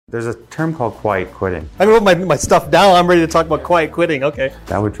There's a term called quiet quitting. I wrote my stuff down. I'm ready to talk about quiet quitting. Okay.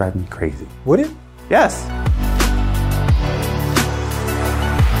 That would drive me crazy. Would it? Yes.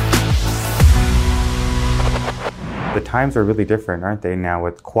 The times are really different, aren't they, now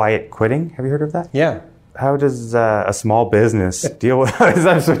with quiet quitting? Have you heard of that? Yeah. How does a small business deal with that?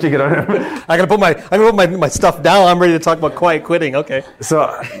 I'm switching it on. I gotta put my stuff down. I'm ready to talk about quiet quitting. Okay. So,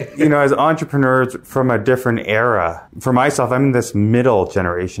 as entrepreneurs from a different era, for myself, I'm in this middle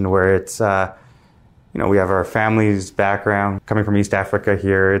generation where it's, we have our family's background coming from East Africa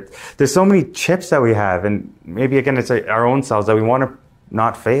here. There's so many chips that we have, and maybe again, it's our own selves that we want to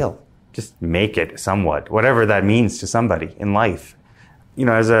not fail. Just make it somewhat, whatever that means to somebody in life.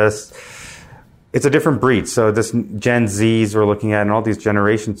 It's a different breed. So this Gen Zs we're looking at and all these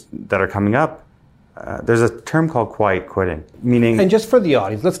generations that are coming up, there's a term called quiet quitting, meaning... And just for the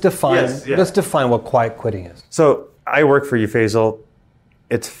audience, let's define what quiet quitting is. So I work for you, Faisal.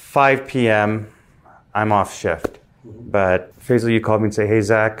 It's 5 p.m. I'm off shift. But Faisal, you called me and say, hey,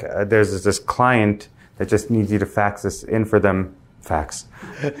 Zach, there's this client that just needs you to fax this in for them. Fax.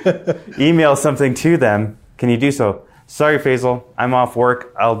 Email something to them. Can you do so? Sorry, Faisal, I'm off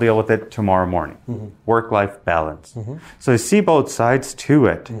work. I'll deal with it tomorrow morning. Mm-hmm. Work-life balance. Mm-hmm. So I see both sides to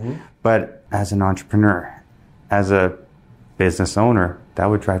it. Mm-hmm. But as an entrepreneur, as a business owner, that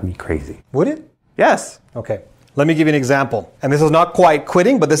would drive me crazy. Would it? Yes. Okay. Let me give you an example. And this is not quite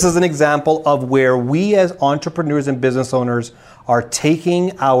quitting, but this is an example of where we as entrepreneurs and business owners are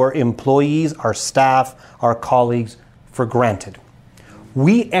taking our employees, our staff, our colleagues for granted.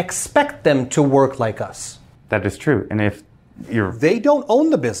 We expect them to work like us. That is true. And if they don't own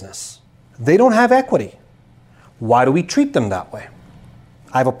the business, they don't have equity. Why do we treat them that way?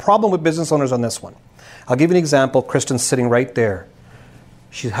 I have a problem with business owners on this one. I'll give you an example. Kristen's sitting right there.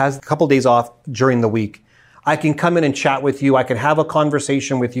 She has a couple days off during the week. I can come in and chat with you. I can have a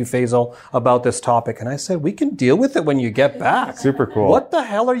conversation with you, Faisal, about this topic. And I said, we can deal with it when you get back. Super cool. What the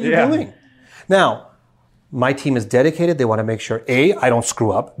hell are you doing? Now, my team is dedicated. They want to make sure, A, I don't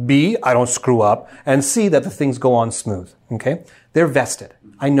screw up, B, I don't screw up, and C, that the things go on smooth. Okay? They're vested.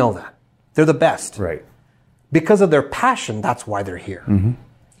 I know that. They're the best. Right. Because of their passion, that's why they're here. Mm-hmm.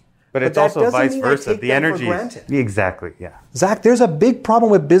 But it's also vice versa. The energy. Exactly, yeah. Zach, there's a big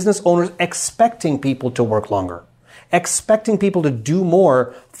problem with business owners expecting people to work longer, expecting people to do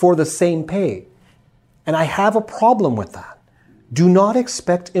more for the same pay. And I have a problem with that. Do not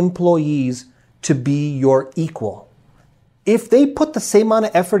expect employees to be your equal. If they put the same amount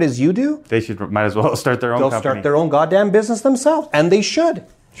of effort as you do, they might as well start their own company. They'll start their own goddamn business themselves, and they should.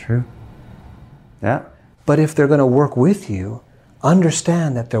 True. Yeah. But if they're going to work with you,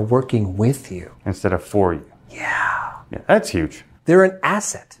 understand that they're working with you. Instead of for you. Yeah. That's huge. They're an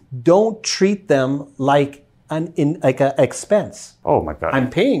asset. Don't treat them like an expense. Oh my God.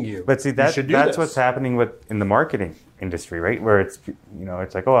 I'm paying you. But see, that's what's happening in the marketing industry, right? Where it's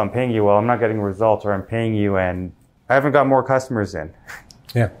like, oh, I'm paying you. Well, I'm not getting results, or I'm paying you and I haven't got more customers in.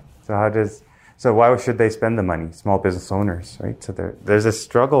 Yeah. So why should they spend the money? Small business owners, right? So there's a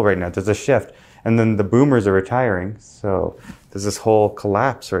struggle right now. There's a shift. And then the boomers are retiring. So there's this whole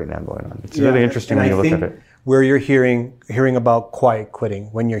collapse right now going on. It's really interesting when you look at it. Where you're hearing about quiet quitting,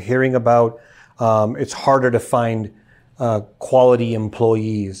 when you're hearing about it's harder to find quality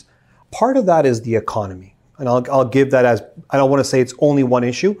employees, part of that is the economy. And I'll give that as, I don't want to say it's only one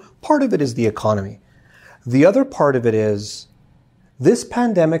issue. Part of it is the economy. The other part of it is this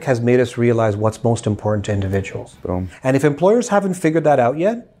pandemic has made us realize what's most important to individuals. Boom. And if employers haven't figured that out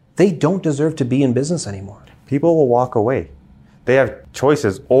yet, they don't deserve to be in business anymore. People will walk away. They have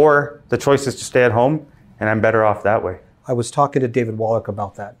choices, or the choice is to stay at home, and I'm better off that way. I was talking to David Wallach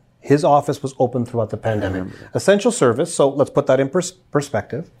about that. His office was open throughout the pandemic. Essential service, so let's put that in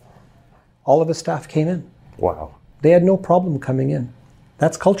perspective. All of his staff came in. Wow. They had no problem coming in.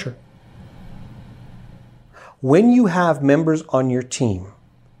 That's culture. When you have members on your team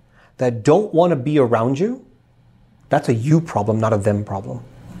that don't want to be around you, that's a you problem, not a them problem.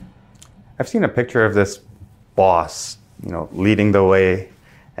 I've seen a picture of this boss, leading the way,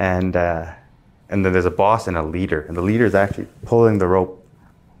 and then there's a boss and a leader, and the leader is actually pulling the rope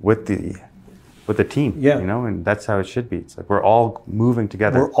with the team. Yeah. And that's how it should be. It's like we're all moving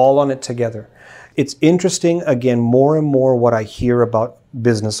together. We're all on it together. It's interesting, again, more and more what I hear about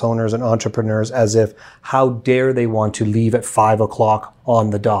business owners and entrepreneurs as if, how dare they want to leave at 5 o'clock on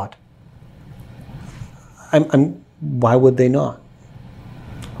the dot? Why would they not?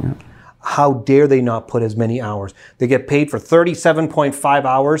 Yeah. How dare they not put as many hours? They get paid for 37.5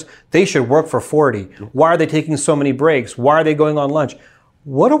 hours. They should work for 40. Why are they taking so many breaks? Why are they going on lunch?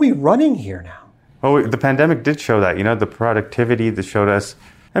 What are we running here now? Well, the pandemic did show that, the productivity that showed us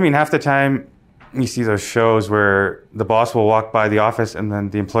I mean, half the time you see those shows where the boss will walk by the office and then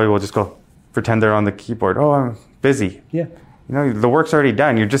the employee will just go pretend they're on the keyboard. Oh, I'm busy. Yeah. You know, the work's already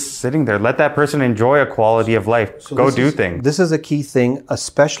done. You're just sitting there. Let that person enjoy a quality of life. Go do things. This is a key thing,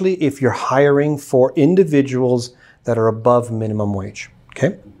 especially if you're hiring for individuals that are above minimum wage.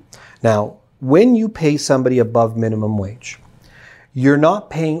 Okay? Now, when you pay somebody above minimum wage, you're not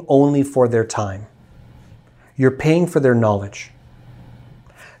paying only for their time. You're paying for their knowledge.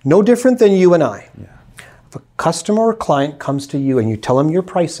 No different than you and I. Yeah. If a customer or client comes to you and you tell them your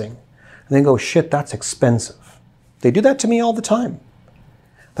pricing, and they go, shit, that's expensive. They do that to me all the time.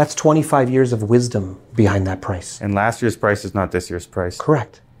 That's 25 years of wisdom behind that price. And last year's price is not this year's price.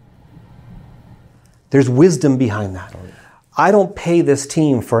 Correct. There's wisdom behind that. I don't pay this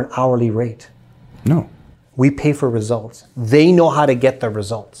team for an hourly rate. No. We pay for results. They know how to get the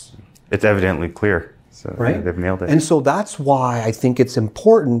results. It's evidently clear. So Right? yeah, they've nailed it. And so that's why I think it's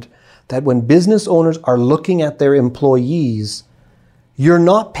important that when business owners are looking at their employees, you're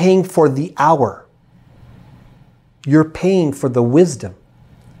not paying for the hour. You're paying for the wisdom.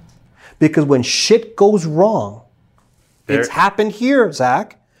 Because when shit goes wrong, it's happened here,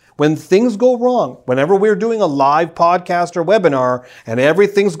 Zach. When things go wrong, whenever we're doing a live podcast or webinar and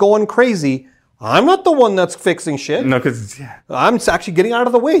everything's going crazy, I'm not the one that's fixing shit. No, because I'm actually getting out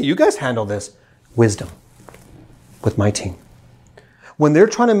of the way. You guys handle this. Wisdom with my team. When they're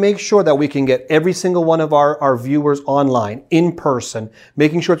trying to make sure that we can get every single one of our viewers online, in person,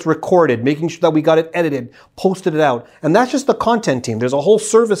 making sure it's recorded, making sure that we got it edited, posted it out. And that's just the content team. There's a whole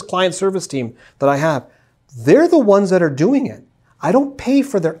client service team that I have. They're the ones that are doing it. I don't pay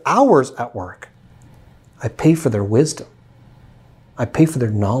for their hours at work. I pay for their wisdom. I pay for their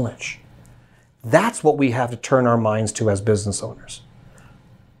knowledge. That's what we have to turn our minds to as business owners.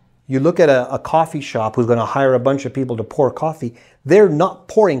 You look at a coffee shop who's going to hire a bunch of people to pour coffee. They're not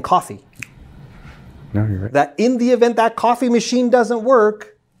pouring coffee. No, you're right. That in the event that coffee machine doesn't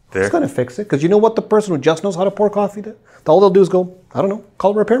work, it's going to fix it. Because you know what the person who just knows how to pour coffee does? All they'll do is go, I don't know,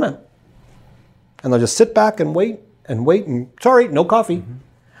 call a repairman. And they'll just sit back and wait, and sorry, no coffee. Mm-hmm.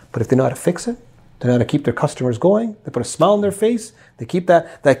 But if they know how to fix it, they know how to keep their customers going, they put a smile on their face, they keep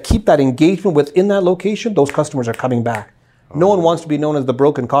that engagement within that location, those customers are coming back. No one wants to be known as the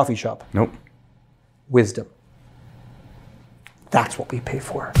broken coffee shop. Nope. Wisdom. That's what we pay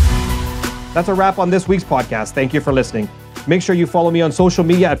for. That's a wrap on this week's podcast. Thank you for listening. Make sure you follow me on social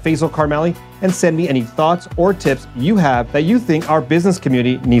media at Faisal Karmali and send me any thoughts or tips you have that you think our business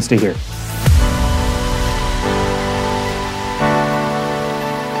community needs to hear.